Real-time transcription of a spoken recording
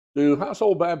Do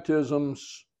household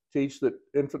baptisms teach that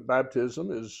infant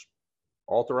baptism is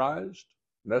authorized,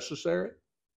 necessary?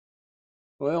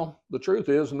 Well, the truth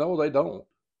is, no, they don't.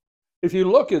 If you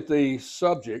look at the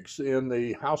subjects in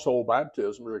the household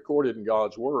baptism recorded in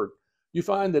God's Word, you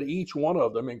find that each one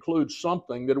of them includes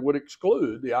something that would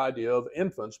exclude the idea of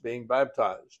infants being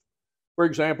baptized. For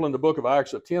example, in the book of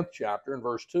Acts, the 10th chapter, in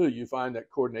verse 2, you find that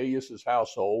Cornelius'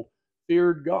 household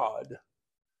feared God.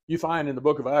 You find in the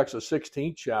book of Acts, the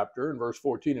 16th chapter, in verse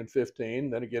 14 and 15,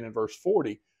 then again in verse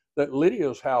 40, that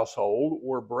Lydia's household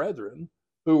were brethren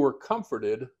who were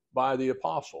comforted by the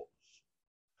apostles.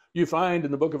 You find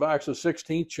in the book of Acts, the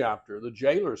 16th chapter, the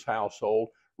jailer's household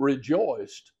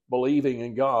rejoiced, believing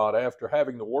in God after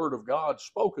having the word of God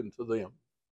spoken to them.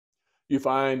 You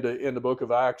find in the book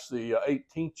of Acts, the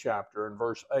 18th chapter, in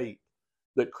verse 8,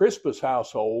 that Crispus'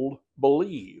 household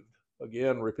believed,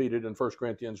 again repeated in 1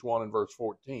 Corinthians 1 and verse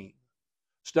 14.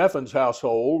 Stephan's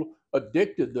household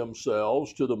addicted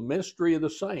themselves to the ministry of the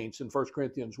saints in 1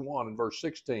 Corinthians 1 and verse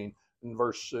 16,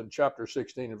 in chapter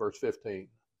 16 and verse 15.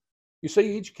 You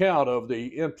see, each count of the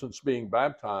infants being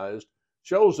baptized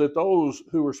shows that those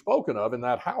who were spoken of in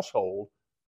that household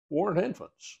weren't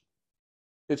infants.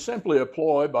 It's simply a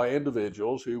ploy by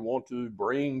individuals who want to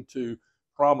bring to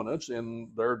prominence in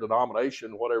their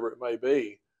denomination, whatever it may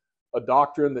be, a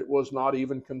doctrine that was not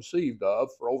even conceived of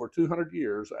for over 200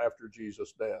 years after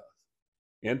Jesus' death.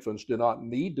 Infants do not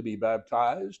need to be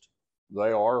baptized.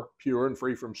 They are pure and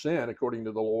free from sin, according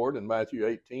to the Lord in Matthew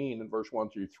 18 and verse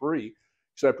 1 through 3.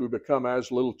 Except we become as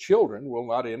little children, will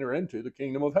not enter into the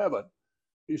kingdom of heaven.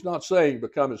 He's not saying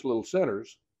become as little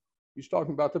sinners. He's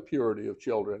talking about the purity of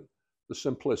children, the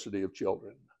simplicity of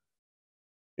children.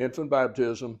 Infant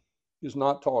baptism is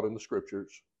not taught in the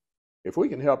scriptures. If we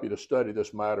can help you to study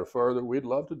this matter further, we'd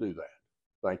love to do that.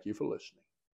 Thank you for listening.